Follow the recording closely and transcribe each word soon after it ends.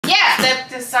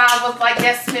stepped inside, was like,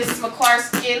 yes, Miss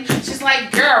McClarkin. She's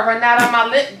like, girl, run out on my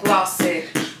lip gloss and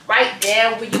right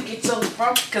there where you get yours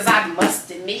from. Cause I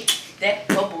must admit that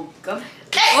bubble gum.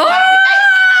 Hey, poppin'.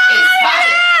 Hey,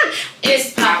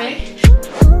 it's poppin'. It's poppin'.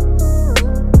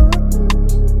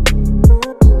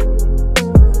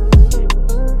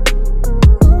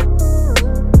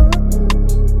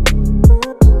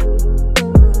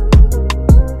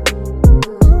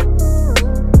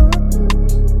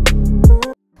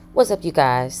 What's up, you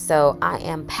guys? So I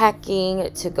am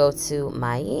packing to go to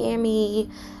Miami.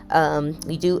 That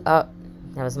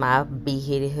was my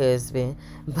beheaded husband.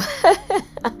 But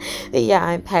yeah,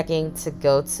 I'm packing to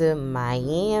go to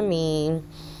Miami.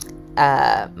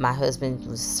 My husband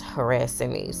was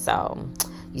harassing me, so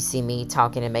you see me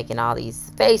talking and making all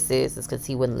these faces. It's because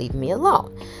he wouldn't leave me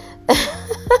alone.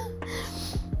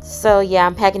 So yeah,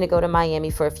 I'm packing to go to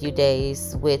Miami for a few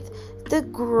days with the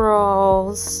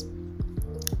girls.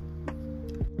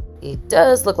 It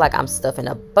does look like I'm stuffing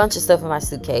a bunch of stuff in my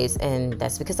suitcase, and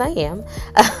that's because I am.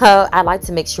 I like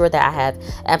to make sure that I have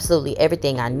absolutely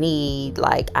everything I need.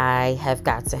 Like, I have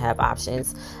got to have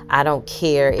options. I don't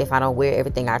care if I don't wear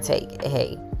everything I take.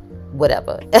 Hey,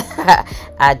 whatever.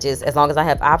 As long as I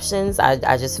have options,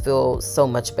 I just feel so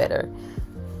much better.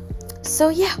 So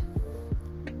yeah.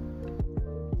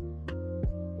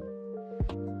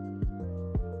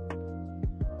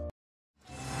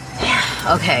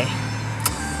 Okay.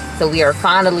 So we are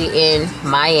finally in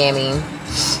Miami.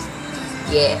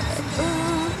 Yeah.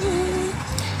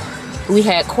 We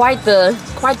had quite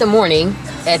the morning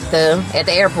at the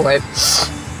airport.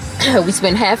 We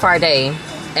spent half our day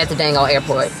at the dang old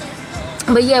airport.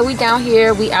 But yeah, we down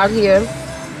here, we out here.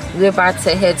 We're about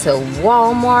to head to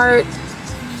Walmart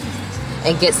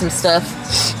and get some stuff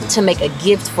to make a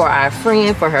gift for our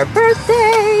friend for her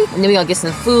birthday. And then we're gonna get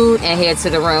some food and head to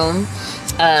the room.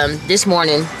 This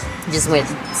morning just went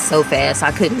so fast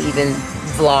I couldn't even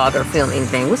vlog or film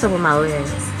anything. What's up with my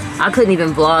legs? I couldn't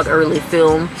even vlog early,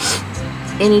 film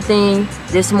anything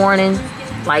this morning,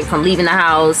 like from leaving the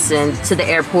house and to the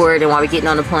airport and while we're getting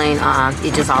on the plane.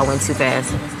 It just all went too fast.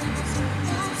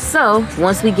 So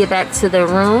once we get back to the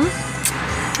room,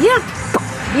 yeah,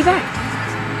 be back.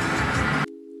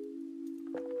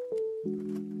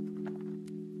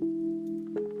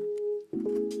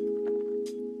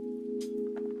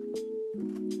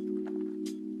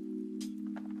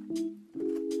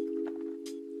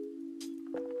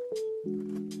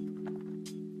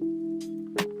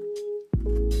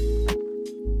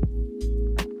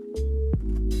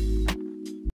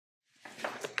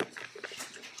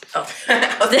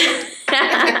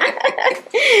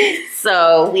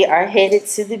 So we are headed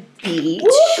to the beach.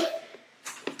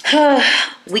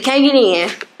 We can't get in,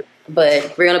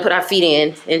 but we're gonna put our feet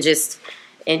in and just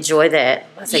enjoy that.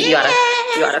 I say you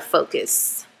gotta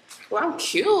focus. Well, I'm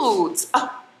cute.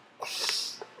 Oh.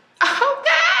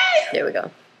 Okay. There we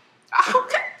go.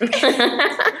 Okay.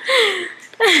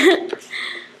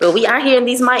 But we out here in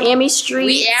these Miami streets.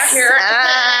 We out here.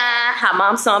 Hi,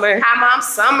 Mom Summer. Hi, Mom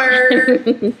Summer.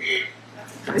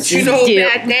 You know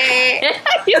about that.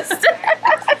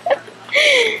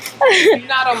 You're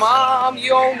not a mom. You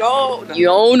don't know. You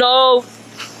don't know.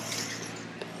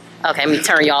 Okay, let me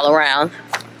turn y'all around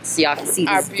so y'all can see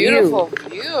this Our beautiful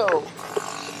view.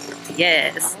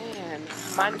 Yes.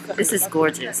 Man, this is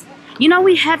gorgeous. You know,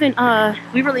 we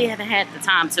really haven't had the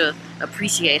time to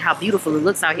appreciate how beautiful it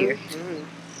looks out here. Mm-hmm.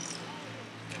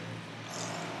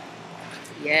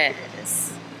 Yes.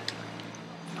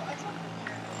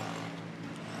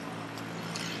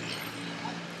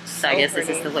 So I guess this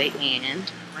is the way in.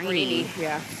 Rainy.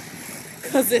 Yeah.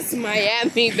 Because it's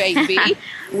Miami, baby.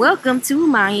 Welcome to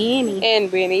Miami.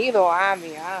 And Benito,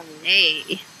 Miami.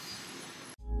 Hey.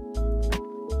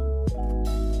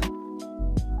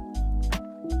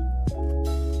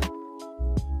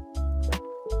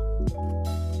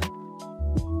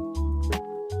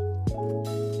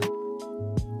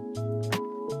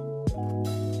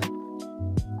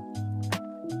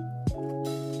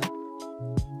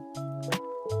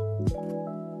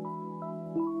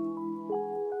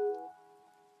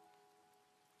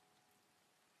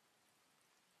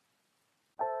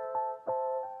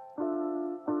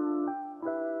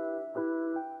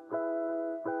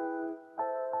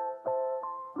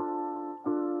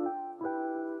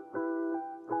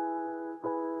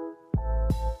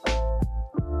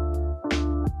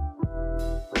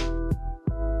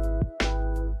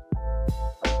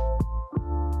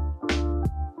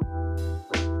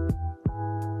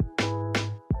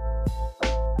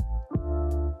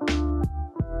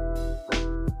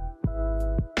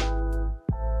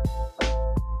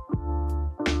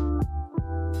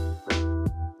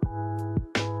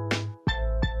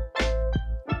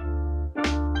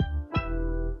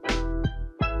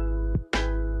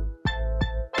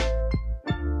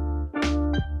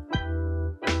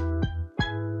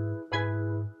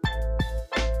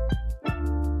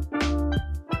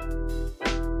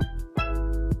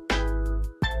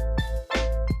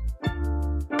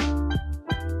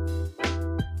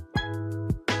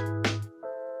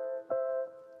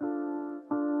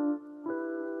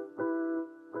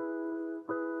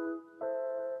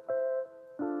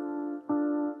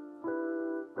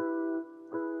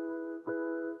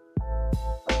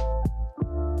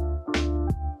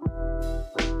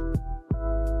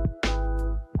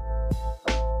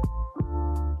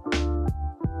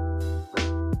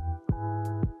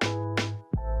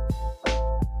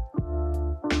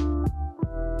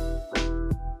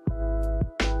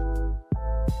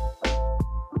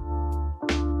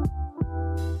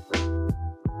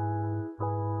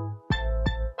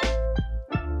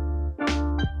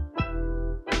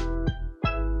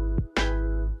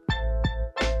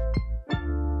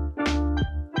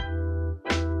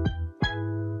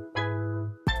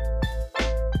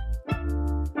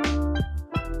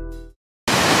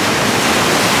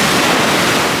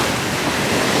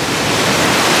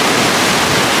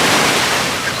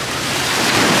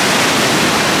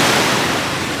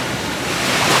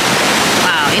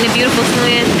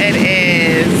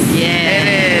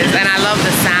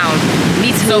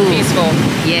 so peaceful.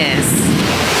 Yes.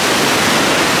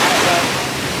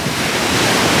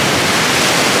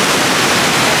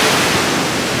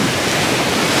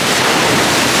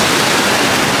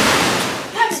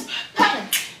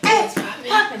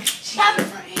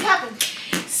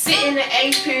 Sit in the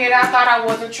 8th period, I thought I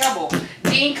was in trouble.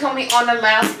 Dean called me on the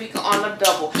loudspeaker on the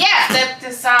double. Yeah. Stepped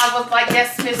inside, was like,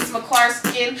 that's Miss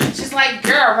McClarkin. She's like,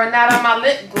 girl, run out of my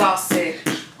lip gloss. Said,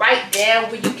 right there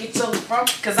where you get yours from,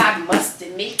 cause I must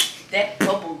admit that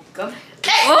bubble gum.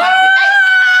 Hey,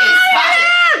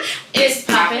 it's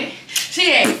poppin'.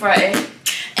 She ain't frontin'.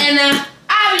 And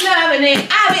I be loving it.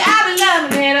 I be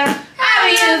loving it. I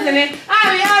be using it.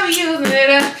 I be using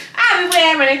it. I be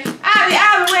wearing it. I be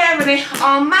wearing it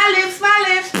on my lips, girl.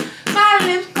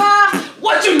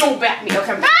 What you know about me?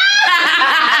 Okay.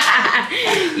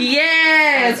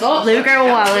 Yes. Oh, little girl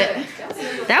wallet.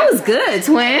 That was good,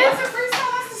 twin.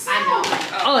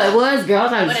 Oh, it was, girl. I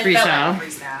thought it was freestyle.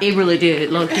 It really did,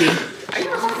 low key. Are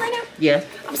you recording right now? Yeah.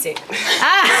 I'm sick.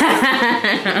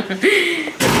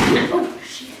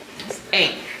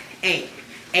 Hey.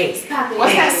 What's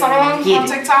that song on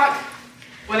TikTok?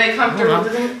 When they come through,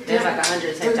 there's like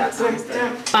 100 TikTok songs there.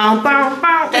 Bow, bow,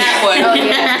 bow. That one. Oh,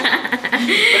 yeah. When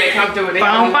they come through, they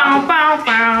bow, bow, bow,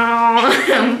 bow.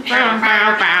 Bow,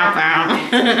 bow, bow, bow.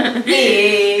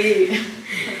 Hey.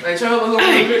 Like trouble. Bow,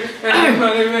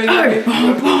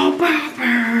 bow, bow,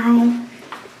 bow.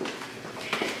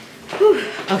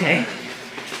 Okay.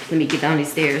 Let me get down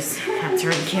these stairs. I'll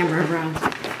turn the camera around.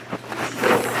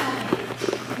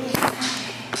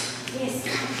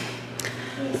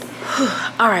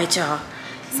 All right, y'all.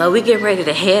 So we get ready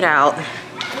to head out.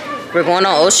 We're going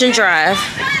on Ocean Drive.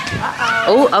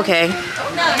 Oh, okay. No,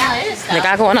 it is They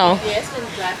got going on. Yeah, it's been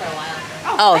dry for a while.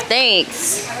 Oh,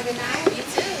 thanks. Have a good night. You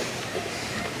too.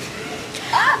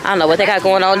 I don't know what they got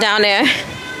going on down there.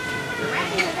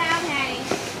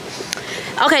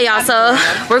 Okay, y'all. So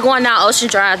we're going down Ocean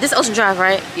Drive. This Ocean Drive,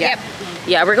 right? Yep.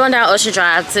 Yeah, we're going down Ocean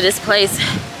Drive to this place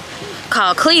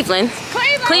called Cleveland.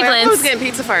 Cleveland. Who's getting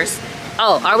pizza first?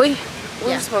 Oh, are we?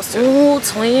 We're supposed to. Ooh,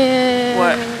 twin.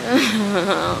 What?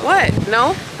 What?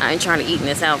 No? I ain't trying to eat in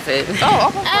this outfit. Oh,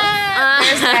 okay.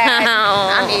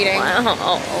 I'm eating.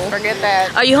 Forget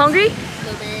that. Are you hungry?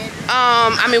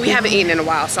 I mean, we haven't eaten in a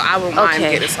while, so I won't mind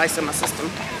Okay. getting a slice in my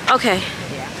system. Okay.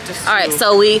 Yeah. Just All right, to-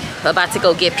 so we about to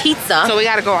go get pizza. So we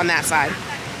got to go on that side.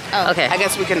 Oh, okay. I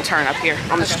guess we can turn up here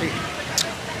on the street.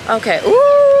 Okay.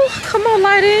 Ooh, come on,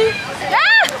 lighting.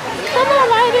 Ah, come on,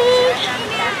 lighting.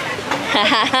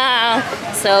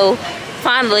 So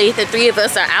finally, the three of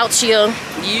us are out here.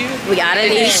 We out in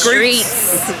these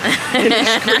streets. Living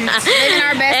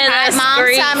our best hot mom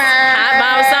summer. Hot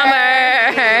mom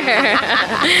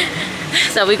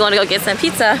summer. So we're going to go get some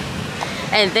pizza,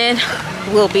 and then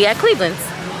we'll be at Cleveland's.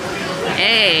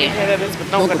 Hey.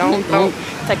 Don't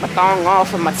take my thong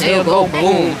off and my tail go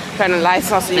boom. Turn the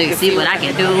lights on so you can See what I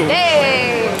can do.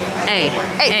 Hey. Hey.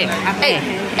 Hey. Hey.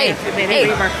 Hey. Hey.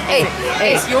 Hey.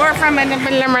 It's your from a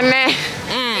lemonade.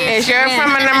 It's your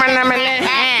from a lemonade.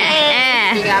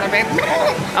 You got it, baby.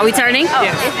 Are we turning?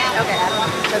 Yes.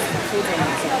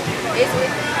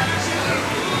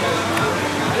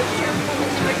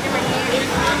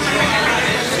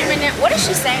 What is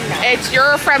she saying now? It's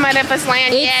your from a Memphis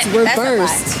land yet. It's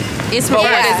reversed. It's But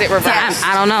reversed. what is it reversed?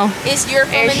 I don't know. It's your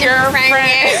from It's your friend.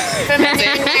 That's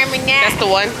That's the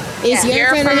one. It's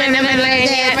Your from a Memphis land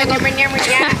yet.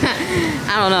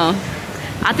 I don't know.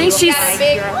 I think she's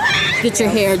get your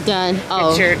hair done.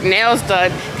 Oh, Get your nails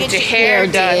done. Get your hair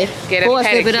done. Get a Boy,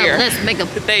 flip it up. pedicure. Let's make a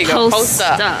There you go. Post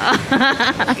up.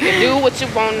 poster. Do what you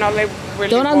want. No, they really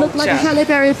Don't I look like a Halle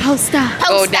Berry poster?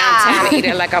 Go downtown and eat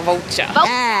it like a vulture.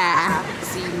 Ah.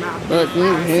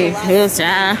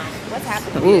 Poster. What's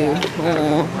happening? Ooh.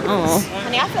 Oh.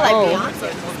 Honey, I feel like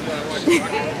Beyonce.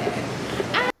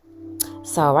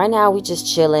 So right now we just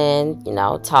chilling, you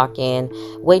know, talking,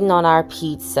 waiting on our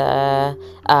pizza.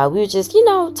 We were just, you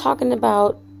know, talking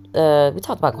about, we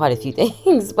talked about quite a few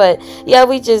things, but yeah,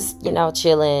 we just, you know,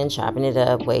 chilling, chopping it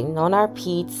up, waiting on our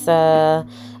pizza,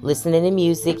 listening to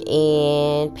music,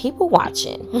 and people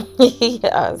watching.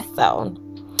 Yeah,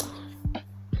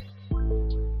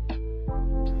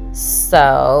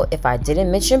 So, if I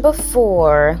didn't mention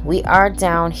before, we are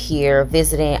down here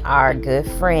visiting our good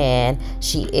friend.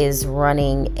 She is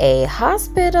running a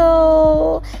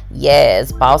hospital.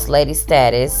 Yes, boss lady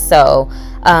status. So,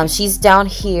 she's down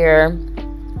here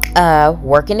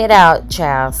working it out,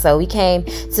 child. So we came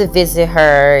to visit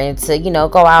her and to, you know,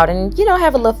 go out and, you know,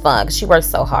 have a little fun, because she works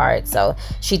so hard. So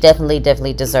she definitely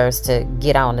deserves to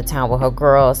get out in the town with her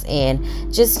girls and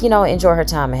just, you know, enjoy her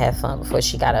time and have fun before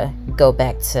she gotta go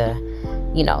back to,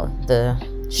 you know, the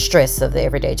stress of the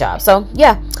everyday job. So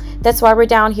yeah, that's why we're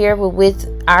down here. We're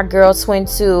with our girl Twin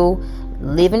 2,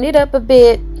 living it up a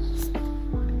bit.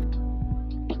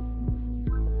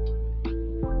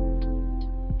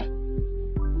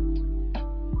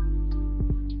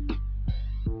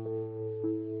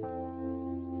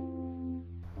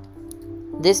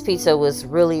 This pizza was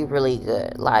really, really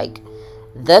good. Like,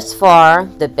 thus far,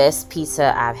 the best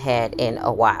pizza I've had in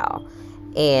a while.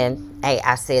 And hey,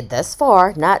 I said thus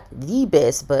far, not the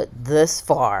best, but thus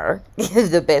far,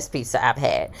 the best pizza I've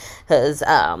had. Because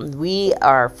we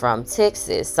are from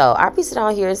Texas, so our pizza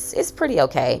down here is pretty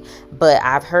okay. But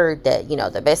I've heard that, you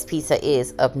know, the best pizza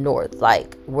is up north.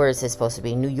 Like, where is it supposed to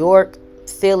be? New York?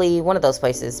 Philly, one of those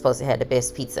places is supposed to have the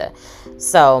best pizza.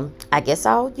 So I guess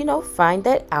I'll, you know, find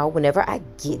that out whenever I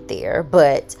get there.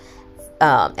 But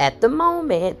at the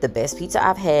moment, the best pizza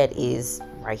I've had is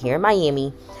right here in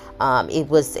Miami. It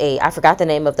was I forgot the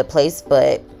name of the place,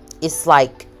 but it's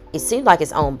like, it seemed like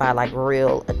it's owned by like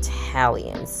real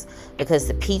Italians, because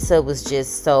the pizza was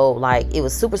just so, like, it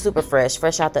was super, super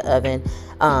fresh out the oven.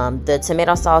 The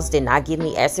tomato sauce did not give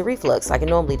me acid reflux like it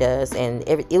normally does, and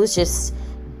it was just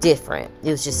different.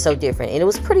 It was just so different, and it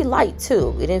was pretty light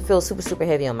too. It didn't feel super, super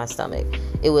heavy on my stomach.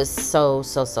 It was so,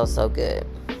 so, so, so good.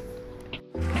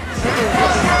 See,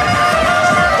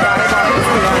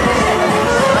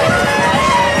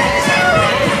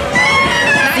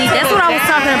 that's what I was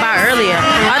talking about earlier.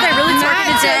 Are they really twerking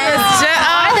to jazz?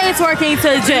 Are they twerking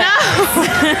to jazz? No.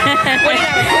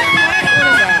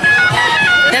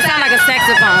 That sounds like a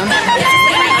saxophone.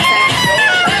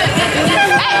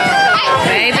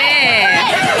 Baby.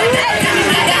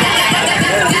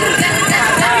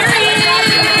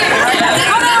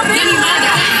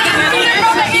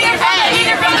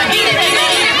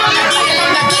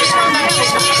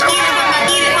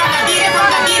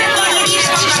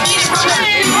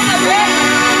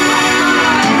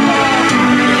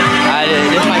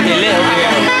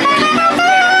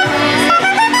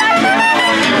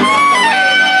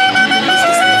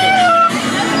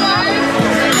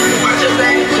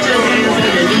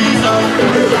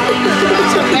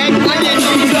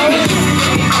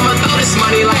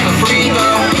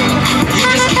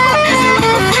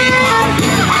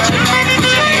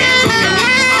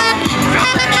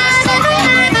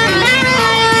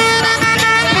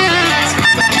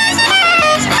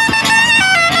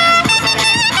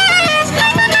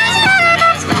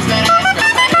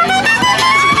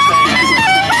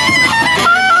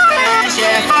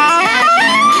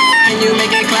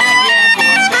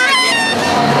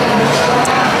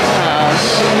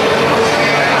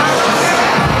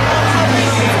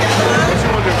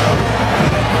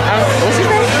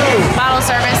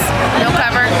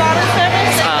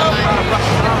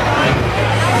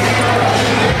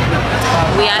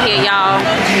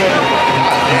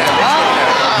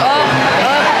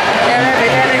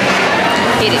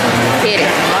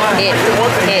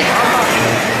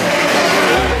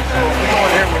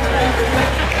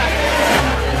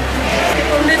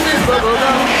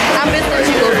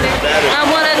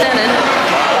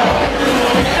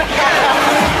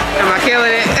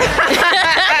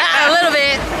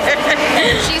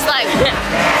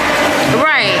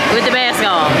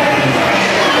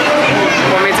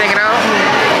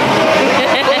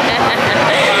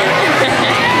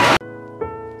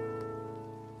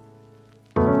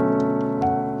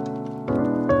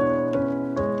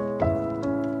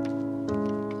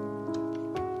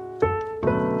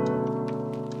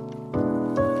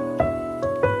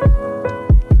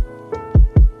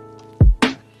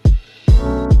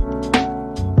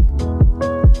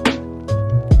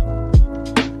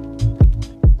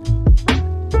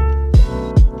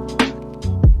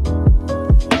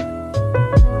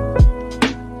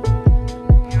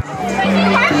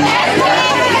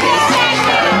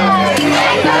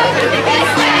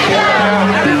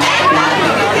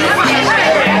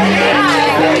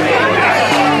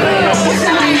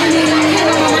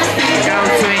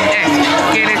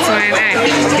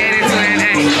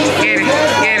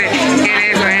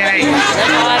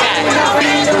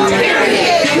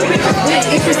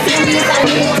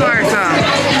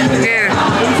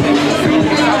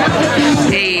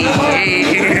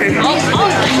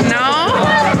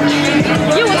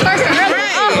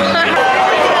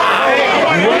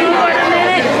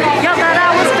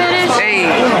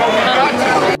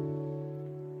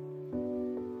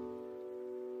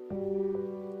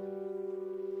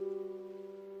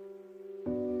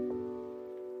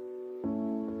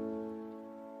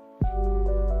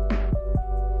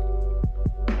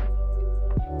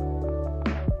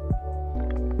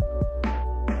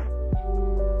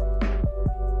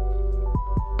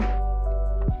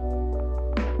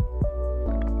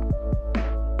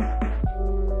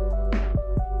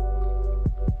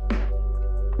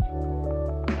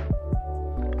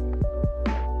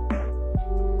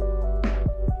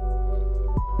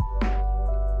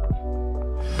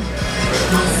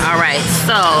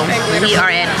 So we are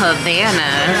at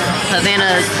Havana.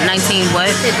 Havana 19 what?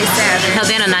 57.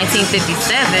 Havana 1957.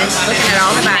 Looking at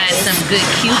all the We had bodies. some good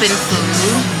Cuban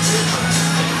food.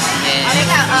 Yes, they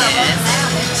got yes.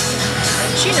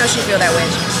 She knows she feel that way.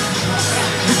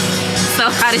 So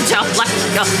how did y'all like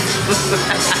go?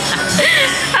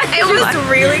 It was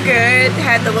really good.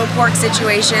 Had the little pork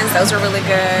situations. Those were really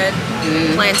good.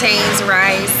 Plantains,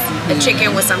 rice, the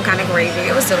chicken with some kind of gravy.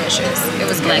 It was delicious. It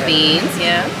was good. Black beans,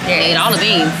 yeah. Yeah. Ate all the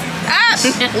beans. Ah,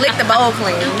 lick the bowl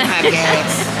clean. Hot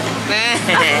gas.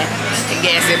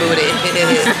 Gassy booty.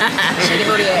 Shitty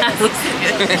booty ass.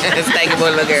 Stanky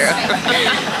booty little girl.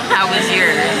 How was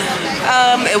yours?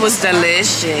 It was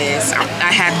delicious.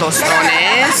 I had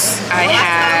tostones. I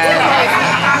had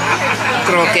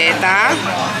croqueta.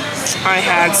 I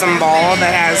had some ball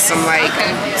that has some like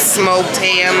smoked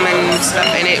ham and stuff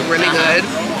in it, really good.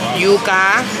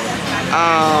 Yuca,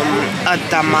 a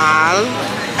tamal,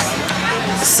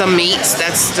 some meats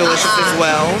that's delicious as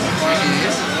well.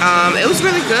 It was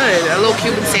really good. A little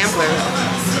Cuban sampler.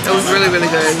 It was really, really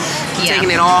good. Yeah.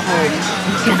 Taking it all home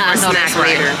for a No, snack that's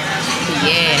right. later.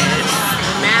 Yes.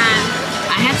 Man,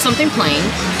 I had something plain.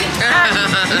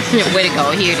 Way to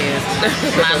go. Here it is.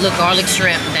 My little garlic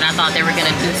shrimp that I thought they were going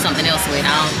to do something else with.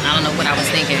 I don't know what I was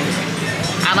thinking.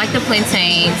 I like the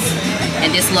plantains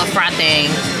and this little fry thing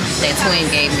that Twin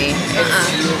gave me.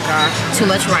 Yuca. Too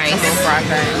much rice. Fry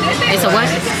thing. It's a what?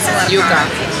 Yuca.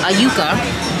 A yuca.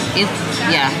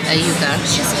 Yeah, a yuca.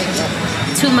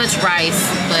 Too much rice,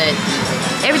 but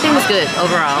everything was good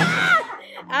overall.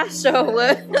 I sure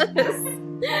was.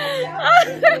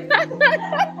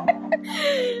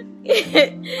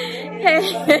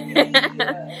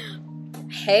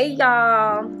 Hey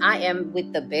y'all, I am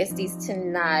with the besties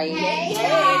tonight. We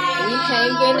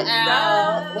hanging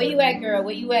out. Where you at, girl?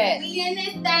 Where you at? We in this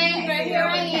thing, but here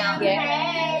I am.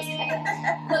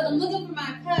 Yeah. Look, I'm looking for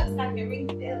my cup so I can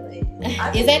refill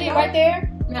it. Is that it right there?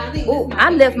 No, I think Oh, I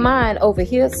left mine over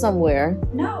here somewhere.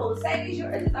 No, Sadie's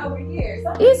yours is over here.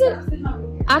 So Is it?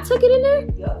 I took it in there?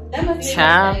 that must be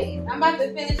Child. Sadie's. I'm about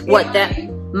to finish. What that?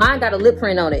 Mine got a lip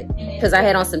print on it because I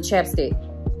had on some chapstick.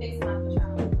 Fix my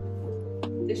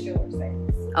Patron. This yours,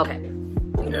 Sadie. Okay.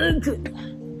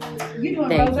 You doing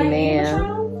Thank rosé you, and ma'am.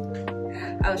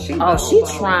 Patron? Oh, she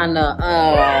trying to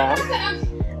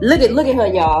look at her,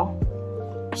 y'all.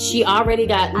 She already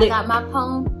got I got my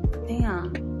poem.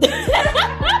 Damn.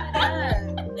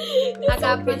 I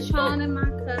got Patron in my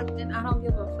cup and I don't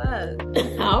give a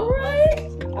fuck. All right.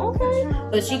 Okay.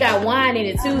 But she got wine in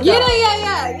it too. Though.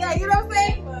 Yeah. You know what I'm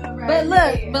saying?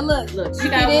 But look. She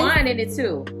got wine in it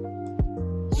too.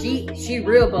 She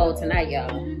real bold tonight, y'all.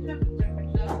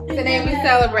 Today we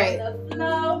celebrate.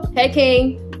 Hey,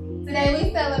 King. Today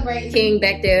we celebrate. King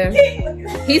back there.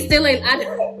 He still ain't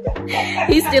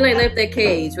left that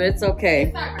cage, but it's okay.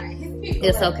 It's alright. His people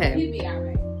It's love okay. him. He'll be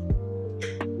alright.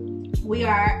 We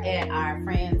are at our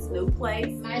friend's new place.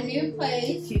 My new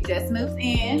place. She just moved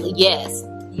in. Yes.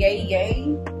 Yay.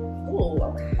 Ooh,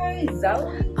 okay,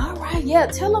 Zoe. All right. Yeah.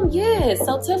 Tell them yes.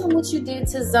 So tell them what you did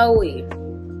to Zoe.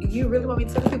 You really want me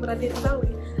to tell people what I did to Zoe?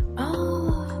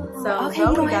 Oh. So okay, you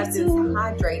Zoe don't got have this to.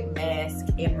 hydrate mask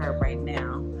in her right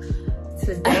now.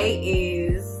 Today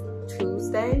is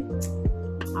Tuesday.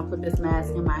 I put this mask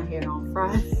in my hair on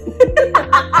Friday.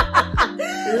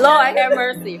 Lord have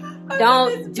mercy.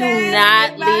 Do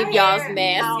not leave y'all's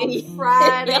mask on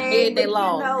Friday. in But day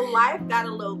long. you know, life got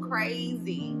a little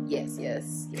crazy. Yes.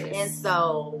 And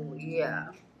so, yeah.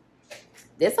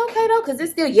 It's okay though, cause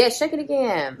it's still shake it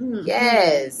again. Mhm.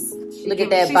 Yes. Look at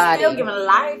that She's body. still giving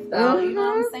life though, you know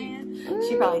what I'm Mhm. saying?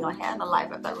 She probably gonna have no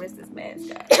life after I rinse this mask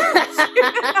out.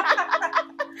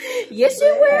 Yes,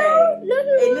 you will.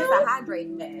 And it's a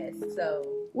hydrating mask, so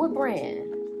What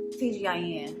brand?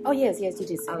 TGIN. Oh yes, you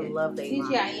just said I it. love that line.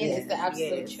 TGIN is the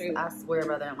absolute truth. I swear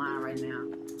by that line right now.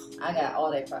 I got all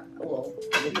that. Well,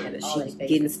 look at it. All She's that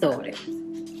getting basic started. stuff.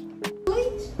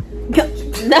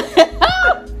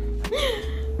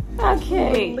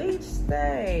 Okay. Bleach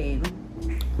stain.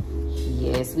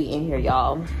 Yes, we in here,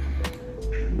 y'all.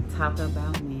 Talk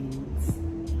about men's.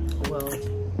 Well,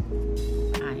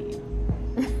 I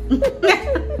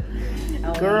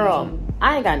am. Girl,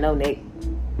 I ain't got no neck.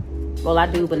 Well, I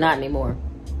do, but not anymore.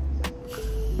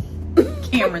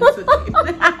 Cameron took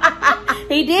it.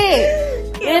 He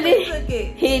did. Cameron took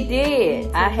it. He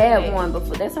did. I had it. one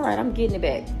before. That's all right. I'm getting it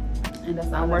back. And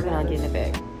that's I'm working on getting it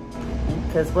back.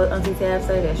 Because what Auntie Tab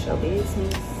say, that's your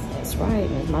business. That's right.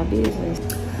 That's my business.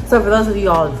 So for those of you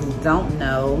all who don't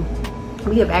know,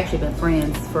 we have actually been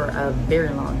friends for a very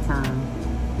long time.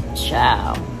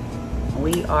 Child.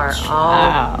 We are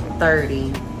Child. all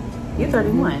 30. You're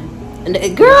 31.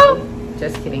 And, girl,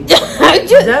 Just kidding.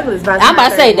 Douglas, I'm about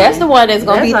to say that's the one that's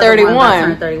gonna be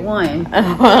 31. 31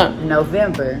 in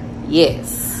November.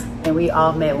 Yes. And we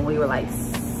all met when we were like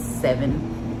 7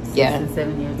 and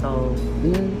 7 years old.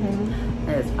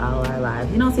 That's all our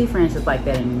lives. You don't see friendships like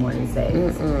that anymore these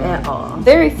days. At all.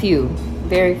 Very few.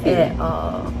 Very few. At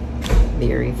all.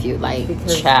 Very few. Like,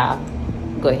 child.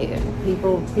 Go ahead.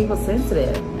 People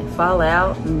sensitive. They fall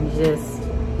out and just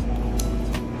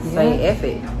say F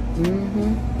it.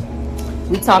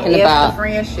 We talking about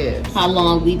friendships. how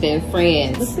long we've been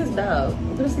friends. What's this dog?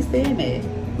 What's he saying at?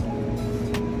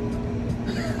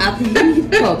 I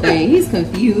think poor thing, he's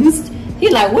confused.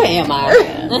 He's like, where am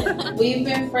I? We've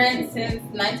been friends since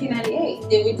 1998.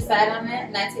 Did we decide on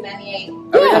that? 1998. Are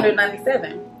we gonna do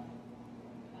 97?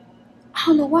 I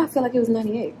don't know why I feel like it was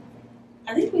 98.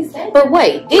 I think we said. But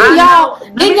wait, didn't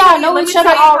y'all know each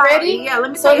other already? Yeah, let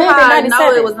me tell you how I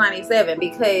know it was 97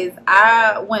 because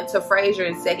I went to Fraser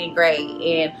in 2nd grade,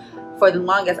 and for the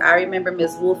longest I remember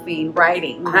Miss Wolfie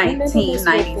writing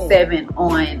 1997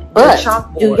 on the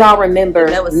chalkboard. Do y'all remember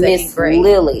Miss grade.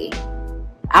 Lily?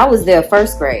 I was there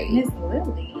 1st grade. Miss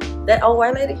Lily. That old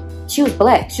white lady? She was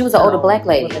black. She was an older black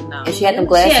lady, and she had them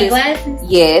glasses. She had glasses.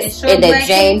 Yes, and that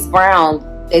James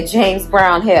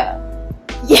Brown hair.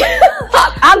 Yeah,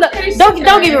 don't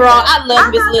get me wrong. I love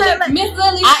Miss Lily. Miss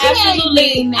Lily.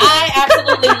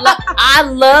 I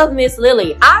love Miss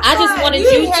Lily. I just wanted you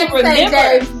to remember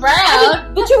James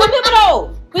Brown. But you remember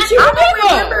though. But you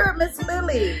remember Miss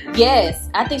Lily. Yes,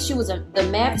 I think she was the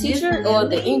math teacher or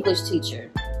the English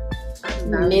teacher.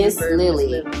 Miss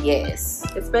Lily. Yes.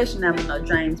 Especially now with no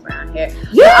James Brown hair.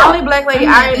 Yeah. The only black lady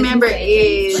I remember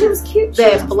is she was cute.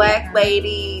 That black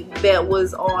lady that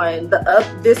was on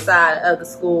this side of the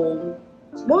school.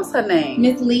 What's her name?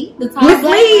 Miss Lee. Miss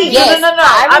Lee. Yes. No.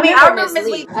 I remember Miss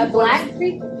Lee. A black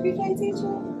pre-K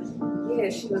teacher. Yeah,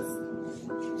 she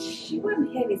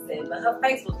wasn't heavy set, but her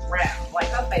face was round. Like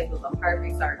her face was a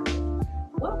perfect circle.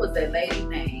 What was that lady's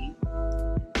name?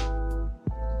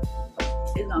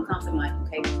 It's gonna come to me like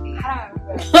KFC.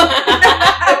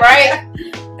 Right?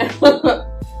 Was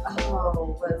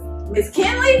Miss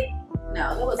Kinley?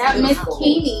 No, that was Miss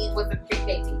Keeney was a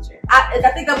pre-K teacher. I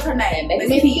think that was her name. Miss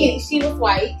Keeney. She was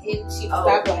white and she was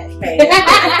not black. Okay.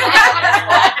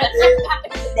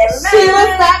 She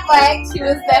was not black. She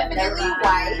was definitely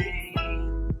white.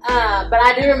 But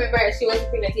I do remember she was a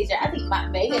pre-K teacher. I think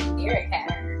Megan Derrick had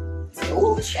her.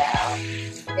 Ooh, child.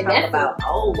 And that's about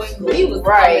when we was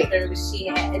right through. She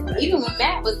had, and even when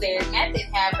Matt was there, Matt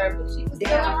didn't have her, but she was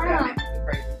still around.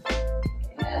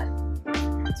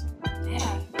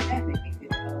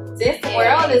 This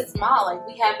world is small. Like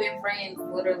we have been friends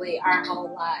literally our whole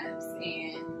lives,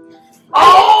 and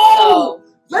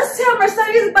let's tell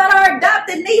Mercedes about our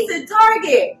adopted niece in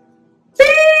Target.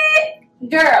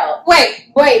 Girl,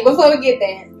 wait, before we get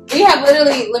there, we have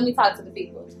literally. Let me talk to the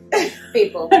people.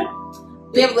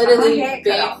 We have literally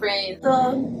been friends.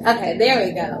 Okay, there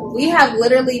we go. We have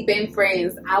literally been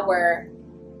friends our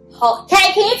whole.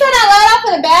 Can you turn that light off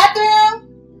in the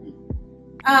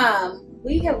bathroom?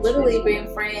 We have literally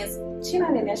been friends. She's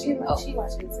not in there. She watching some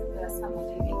on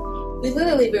TV. We've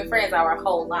literally been friends our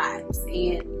whole lives,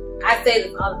 and I say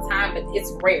this all the time, but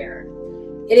it's rare.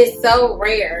 It is so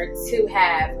rare to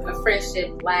have a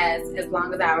friendship last as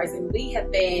long as ours, and we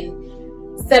have been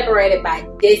separated by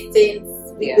distance.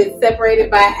 We've been separated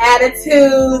by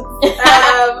attitudes.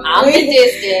 I'm the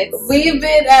distance. We've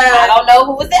been. I don't know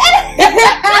who was that.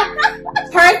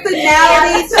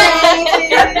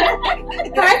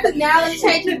 Personality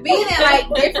changes. Being in like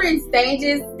different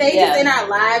stages in our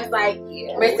lives. Like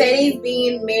Mercedes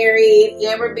being married,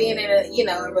 Amber being in a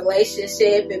a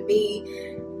relationship, and me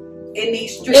in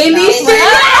these streets. In these streets.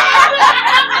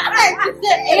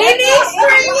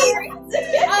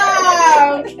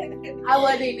 I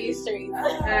wasn't in these streets.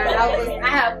 I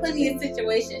have plenty of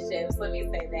situationships. Let me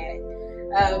say that.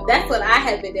 That's what I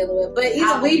have been dealing with. But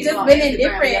we've just been in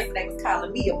different. They was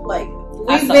calling me a player.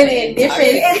 We've been in different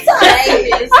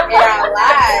stages in our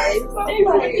lives,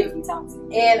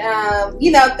 and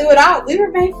through it all, we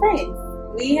remain friends.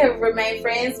 We have remained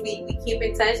friends. We keep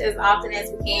in touch as often as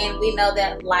we can. We know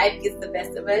that life gets the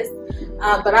best of us.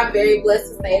 But I'm very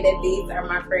blessed to say that these are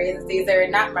my friends. These are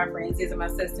not my friends. These are my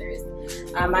sisters.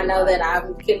 I know that I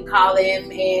can call them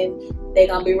and they're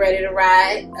going to be ready to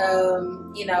ride.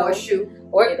 Or shoot.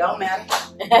 Or it don't matter.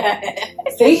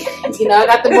 See? I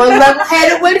got the more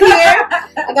level-headed one here.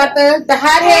 I got the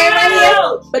hot hair right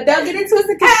here. But don't get into it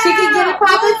because she can get it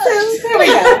popping too. There we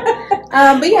go.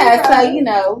 But yeah, so,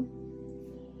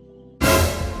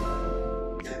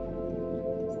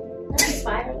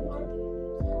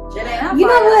 Janae, I You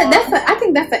know what? I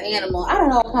think that's an animal. I don't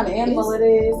know what kind of animal it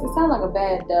is. It sounds like a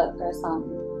bad duck or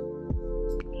something.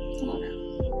 I don't know.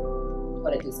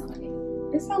 What it do sound like?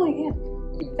 It sounds like animal.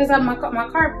 Because my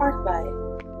car parked by it.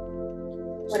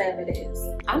 Whatever it is.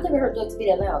 I've never heard ducks be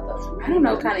that loud though. I don't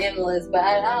know what kind of animal it is, but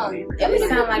I don't. It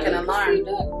sounds like an alarm. It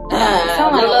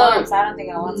sounds like an alarm, so I don't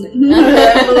think I want to.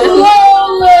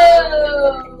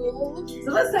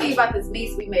 So let's tell you about this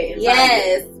niece we met.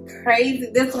 Yes, crazy.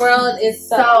 This world is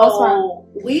so.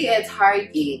 We at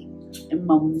Target in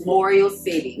Memorial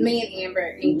City. Me and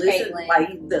Amber and Caitlin.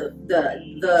 Like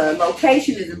the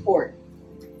location is important.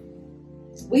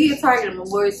 We at Target in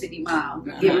Memorial City Mall,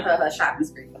 giving her shopping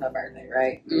spree for her birthday,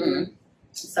 right? Mm-hmm.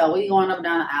 So we going up and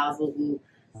down the aisles.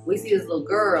 We see this little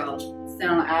girl sitting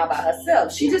on the aisle by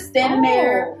herself. She just standing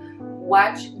there,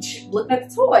 looking at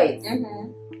the toys.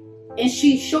 And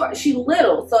she's short, she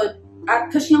little, so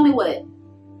cause she only what?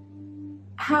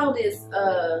 How old is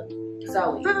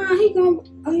Zoe?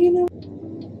 You know.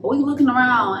 We looking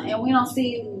around and we don't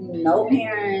see no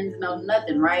parents, no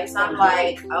nothing, right? So I'm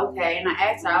like, okay, and I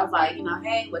asked her, I was like,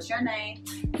 hey, what's your name?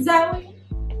 Zoe.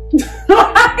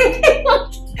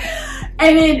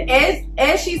 And then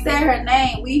as she said her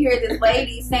name, we hear this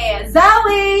lady saying,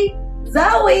 Zoe,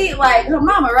 like her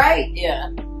mama, right? Yeah.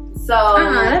 So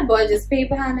that boy just peed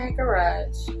behind that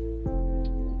garage.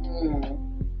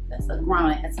 That's a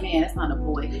grown ass man. That's not a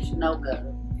boy. You should know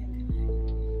better.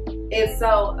 And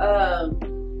so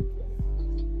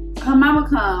her mama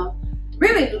come.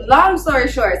 Really, long story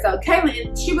short, so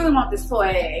Caitlin, she really wanted this toy,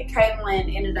 and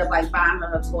Caitlin ended up like buying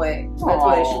her toy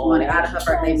that she wanted out of her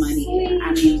birthday money.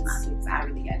 I mean, I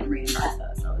really had to reimburse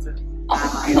her, so it's really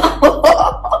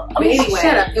but anyway,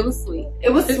 shut up. It was sweet.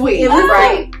 It was sweet. It was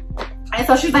right. And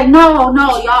so she's like, no,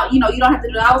 y'all, you don't have to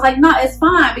do that. I was like, no, it's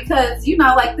fine because,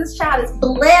 like this child is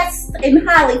blessed and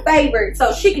highly favored,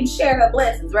 so she can share her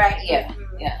blessings, right? Yeah.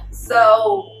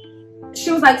 So she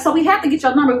was like, so we have to get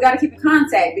your number. We got to keep in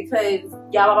contact because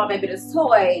y'all bought maybe this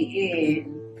toy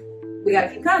and we got to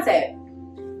keep in contact.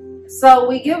 So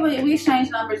we exchange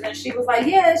numbers and she was like,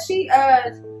 yeah, she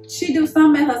do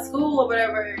something at her school or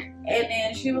whatever. And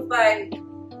then she was like,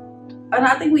 and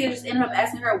I think we just ended up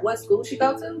asking her what school she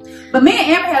go to. But me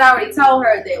and Amber had already told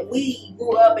her that we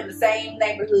grew up in the same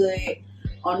neighborhood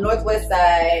on Northwest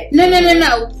Side. No.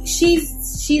 She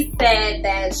said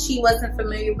that she wasn't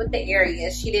familiar with the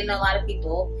area. She didn't know a lot of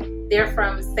people. They're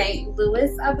from St.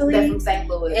 Louis, I believe. They're from St.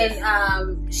 Louis. And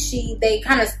they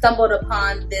kind of stumbled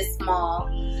upon this mall.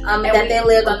 That they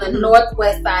lived on the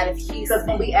northwest side of Houston. Because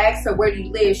when we asked her, where do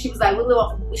you live? She was like,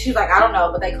 I don't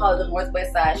know, but they call it the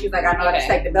northwest side. She was like, I know I just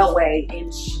take the Beltway.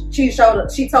 And she told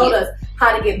us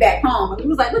how to get back home. And we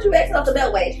was like, what you exit off the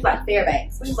Beltway? She was like,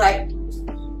 Fairbanks. She was like,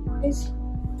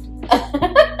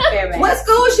 Fairbanks. What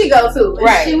school she go to? And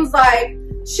right. She was like,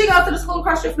 she goes to the school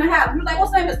across the street from the house. We was like,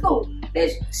 what's the name of the school?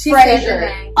 She said her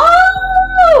name.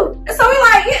 Oh! So we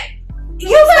like, yeah.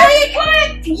 You like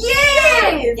what?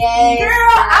 Yes.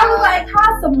 Girl, I was like, how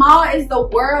small is the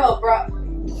world, bro?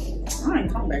 I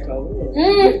ain't come back over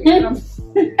here.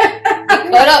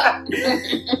 Cut up.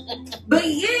 But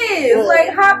yes, like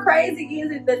how crazy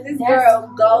is it that this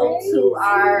girl go to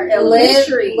our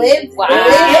elementary, live in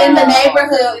the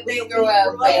neighborhood we grew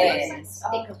up in.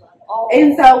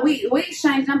 And so we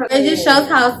exchanged numbers. It just shows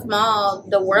how small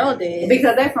the world is.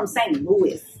 Because they're from St.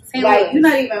 Louis. Like, you're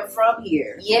not even from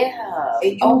here. Yeah.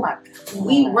 And my God.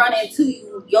 We run into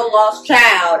your lost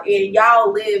child, and y'all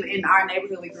live in our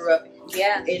neighborhood we grew up in.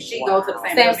 Yeah. And she goes to the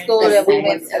same school that we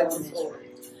went to.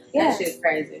 Yeah. That shit's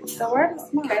crazy. The word is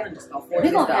smart. Caitlin just gonna force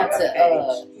We're going to have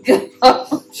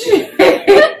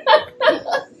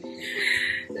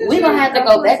we're going to have to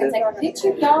go back and take a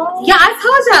picture, y'all. Yeah, I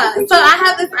told y'all. So I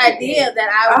have this idea that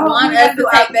I want us to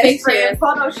take pictures.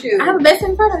 Photo shoot. I have a best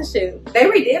friend photo shoot. They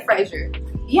redid Frasier.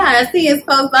 Yeah, I see it's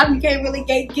closed off. You can't really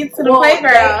get to the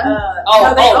playground.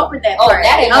 They opened that part.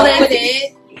 They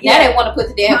did. Now they want to put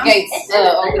the damn gates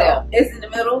over there. It's in the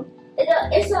middle.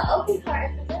 It's an open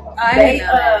part in the middle. They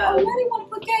want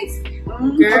to put gates.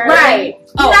 Girl. Right.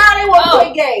 Oh. Now they want to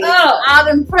put gates. All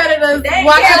them predators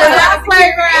walking around the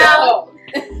playground.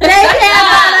 They care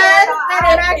about us. They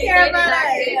did not care about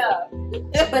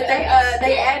us. But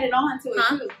they added on to it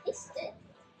too.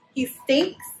 He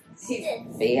stinks.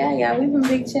 Yeah, we've been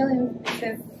big chilling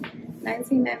since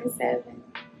 1997.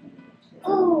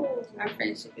 Oh, our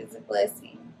friendship is a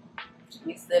blessing.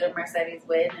 We stood at Mercedes'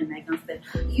 wedding, and they gonna say,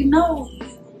 you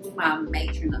my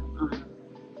matron of honor.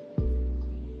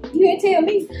 You didn't tell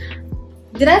me.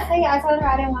 Did I tell you I told her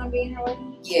I didn't want to be in her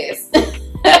wedding? Yes.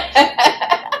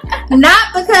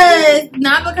 Not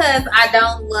because I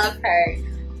don't love her,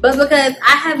 but because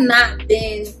I have not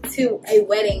been to a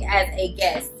wedding as a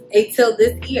guest until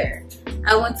this year.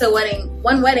 I went to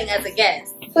one wedding as a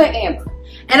guest. But Amber.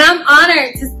 And I'm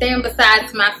honored to stand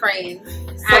beside my friends.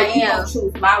 So I you am. gonna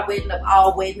choose my wedding of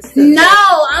all weddings?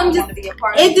 No, I'm just. To be a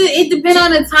part of It depends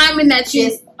on the timing that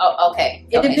you. Okay.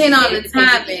 It depends on the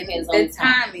timing. Depends on the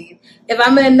timing. If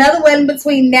I'm in another wedding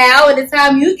between now and the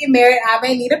time you get married, I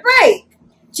may need a break.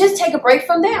 Just take a break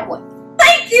from that one.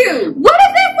 Thank you. What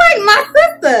is that break? My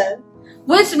sister.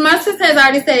 Which my sister has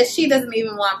already said she doesn't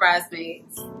even want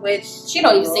bridesmaids. Which She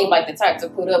don't even seem like the type to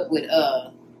put up with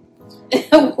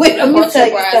with let a me bunch tell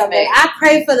of you something. bridesmaids. I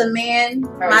pray for the man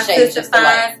my shade sister just alike.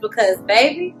 finds because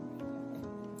baby,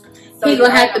 So he you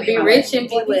gonna are have to be rich and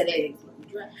be with it.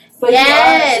 So you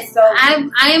Yes, are, so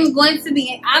I am going to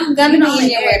be. I'm gonna you be know in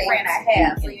the your wedding wedding. friend I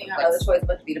have. So you know the choice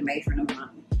but to be the matron of mine.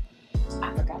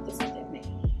 I forgot this was that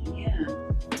name. Yeah.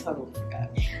 Totally forgot.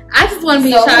 I just want to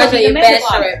be So in charge who of will be your the maid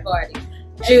bachelorette party.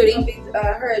 It's Judy, gonna be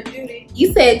her, Judy.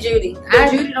 you said Judy. But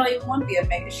Judy don't even want to be a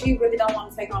maid. She really don't want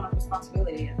to take on the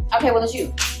responsibility. Okay, well it's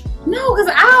you. No, because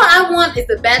all I want is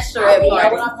the bachelorette You know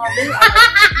party. what I'm gonna do?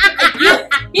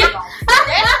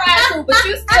 That's fine too, but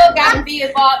you still gotta be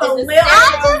involved in the I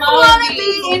just want to ceremony. be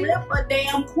in. Flip a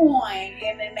damn coin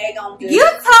and then they gonna do. You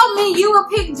told me you would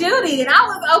pick Judy, and I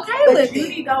was okay But with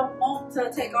Judy it. don't want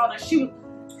to take on a shoot.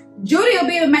 Judy will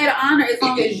be the maid of honor as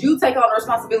long as you take on the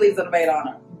responsibilities of the maid of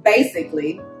honor.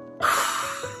 Basically,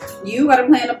 you gotta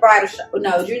plan the bridal shower.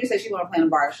 No, Judy said she wanna plan the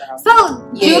bridal shower. So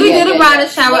Judy do the bridal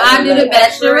shower, I do the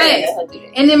bachelorette, Let her do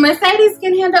that. and then Mercedes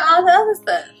can handle all the other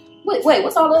stuff. Wait,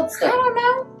 what's all the other I stuff? don't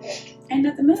know. Ain't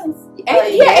nothing else.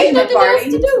 Ain't nothing else to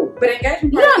do. But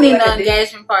engagement You party. don't need like no a dick.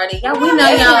 engagement party. Y'all, we know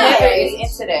Everybody y'all is married.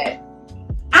 into that.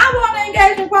 I want an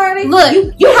engagement party. Look,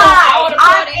 You want all the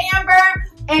I'm parties? Amber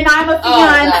and I'm a Oh,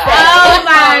 fiance. oh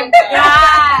my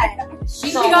god.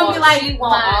 She gonna be like, she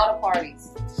want all the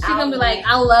parties. She gonna be like,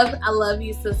 I love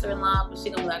you, sister-in-law, but she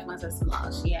gonna be like my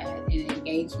sister-in-law. She had an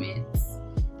engagement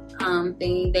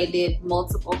thing. They did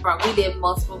multiple. We did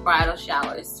multiple bridal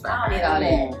showers. For I don't her. need all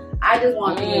that. I just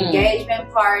want the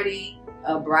engagement party,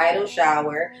 a bridal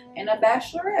shower, and a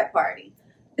bachelorette party.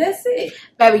 That's it.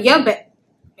 Baby, your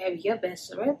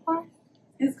bachelorette party.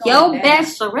 It's Your going down.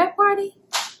 bachelorette party.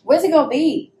 Where's it gonna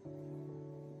be?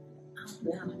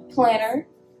 Planner.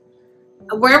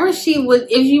 Wherever she would,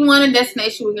 if you want a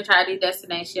destination, we can try to do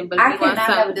destination. But if I you want cannot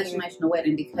have a something, destination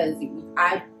wedding because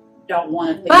I don't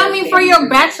want to. but I mean, for your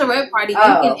bachelorette party, you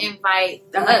can invite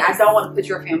us. I don't want to put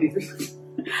your family through.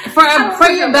 For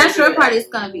your bachelorette party, it's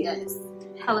gonna be us.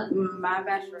 Hello, My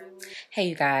bachelorette. Hey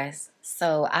you guys,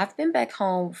 so I've been back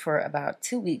home for about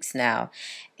 2 weeks now,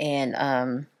 and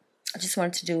I just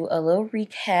wanted to do a little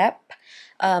recap.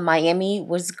 Miami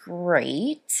was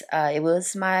great. It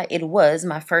was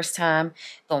my first time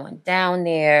going down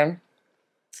there.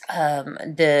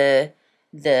 The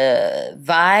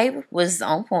vibe was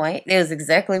on point. It was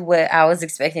exactly what I was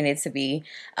expecting it to be.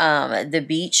 The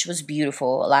beach was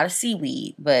beautiful. A lot of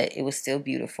seaweed, but it was still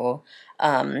beautiful.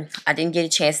 I didn't get a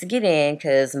chance to get in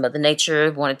because Mother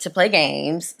Nature wanted to play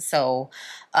games. So,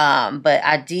 but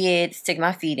I did stick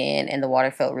my feet in, and the water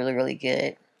felt really, really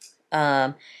good.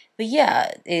 But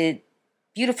yeah,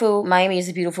 beautiful. Miami is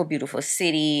a beautiful, beautiful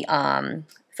city.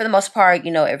 For the most part,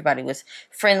 you know, everybody was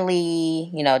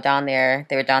friendly, you know, down there.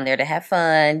 They were down there to have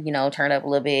fun, you know, turn up a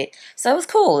little bit. So it was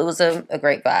cool. It was a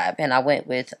great vibe. And I went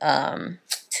with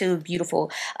two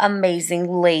beautiful,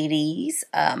 amazing ladies.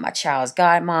 My child's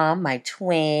godmom, my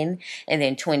twin, and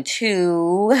then twin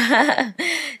two.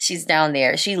 She's down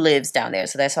there. She lives down there.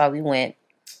 So that's why we went.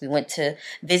 We went to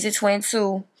visit twin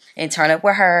two and turn up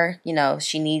with her. You know,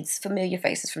 she needs familiar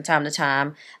faces from time to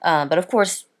time. But of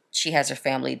course, she has her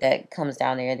family that comes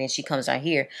down there, and then she comes down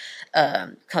here,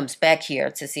 comes back here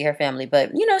to see her family.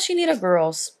 But, you know, she need her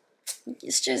girls.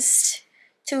 It's just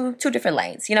two different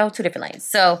lanes, you know, 2 different lanes.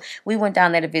 So we went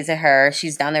down there to visit her.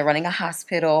 She's down there running a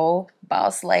hospital,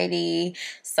 boss lady.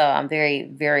 So I'm very,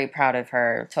 very proud of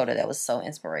her. Told her that was so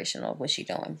inspirational, what she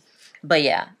doing. But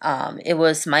yeah, it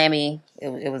was Miami.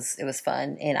 It was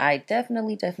fun, and I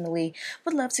definitely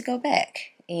would love to go back.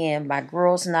 And my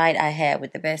girls' night I had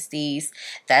with the besties,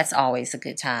 that's always a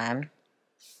good time.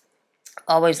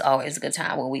 Always a good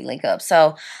time when we link up.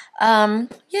 So, yeah,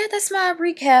 that's my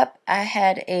recap. I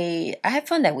had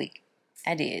fun that week.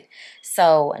 I did.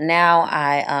 So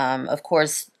now of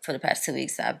course, for the past 2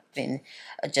 weeks, I've been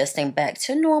adjusting back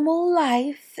to normal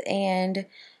life, and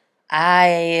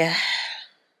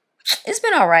it's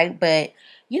been all right, but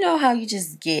you know how you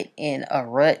just get in a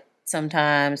rut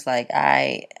sometimes? Like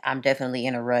I'm definitely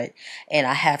in a rut, and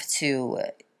I have to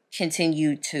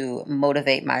continue to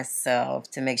motivate myself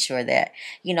to make sure that,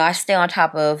 you know, I stay on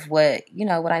top of what, you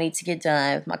know, what I need to get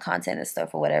done with my content and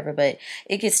stuff or whatever. But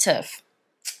it gets tough.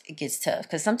 It gets tough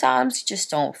because sometimes you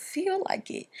just don't feel like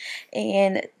it.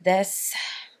 And it's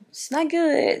not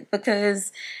good,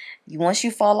 because once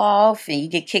you fall off and you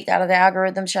get kicked out of the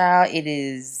algorithm, child, it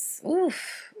is,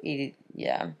 oof,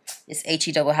 yeah, it's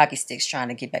HE double hockey sticks trying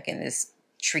to get back in this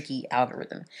tricky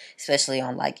algorithm, especially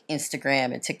on like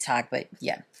Instagram and TikTok. But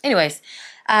yeah, anyways,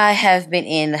 I have been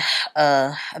in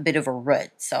a bit of a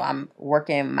rut, so I'm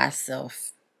working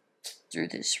myself through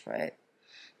this rut.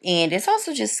 And it's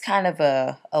also just kind of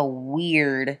a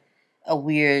weird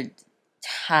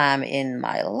time in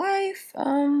my life.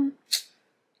 I'm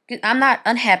not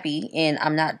unhappy and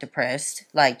I'm not depressed.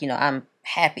 Like, you know, I'm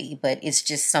happy, but it's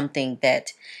just something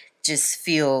that just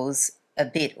feels a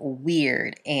bit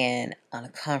weird and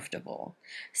uncomfortable.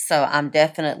 So I'm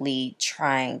definitely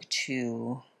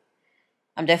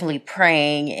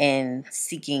praying and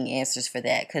seeking answers for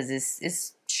that, because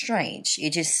it's strange.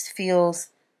 It just feels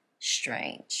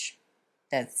strange.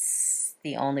 That's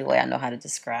the only way I know how to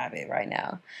describe it right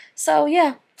now. So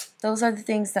yeah, those are the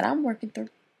things that I'm working through.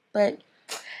 But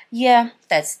yeah,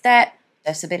 that's that.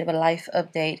 That's a bit of a life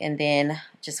update. And then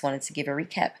just wanted to give a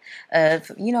recap of,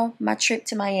 you know, my trip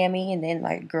to Miami and then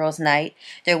like girls' night.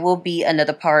 There will be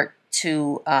another part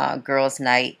to girls'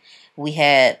 night. We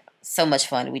had so much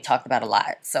fun. We talked about a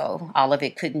lot. So all of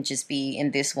it couldn't just be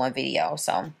in this one video.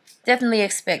 So definitely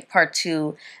expect part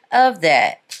 2 of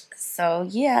that. So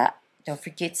yeah, don't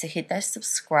forget to hit that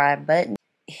subscribe button.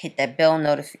 Hit that bell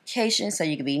notification so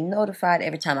you can be notified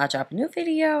every time I drop a new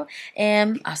video.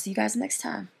 And I'll see you guys next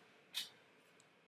time.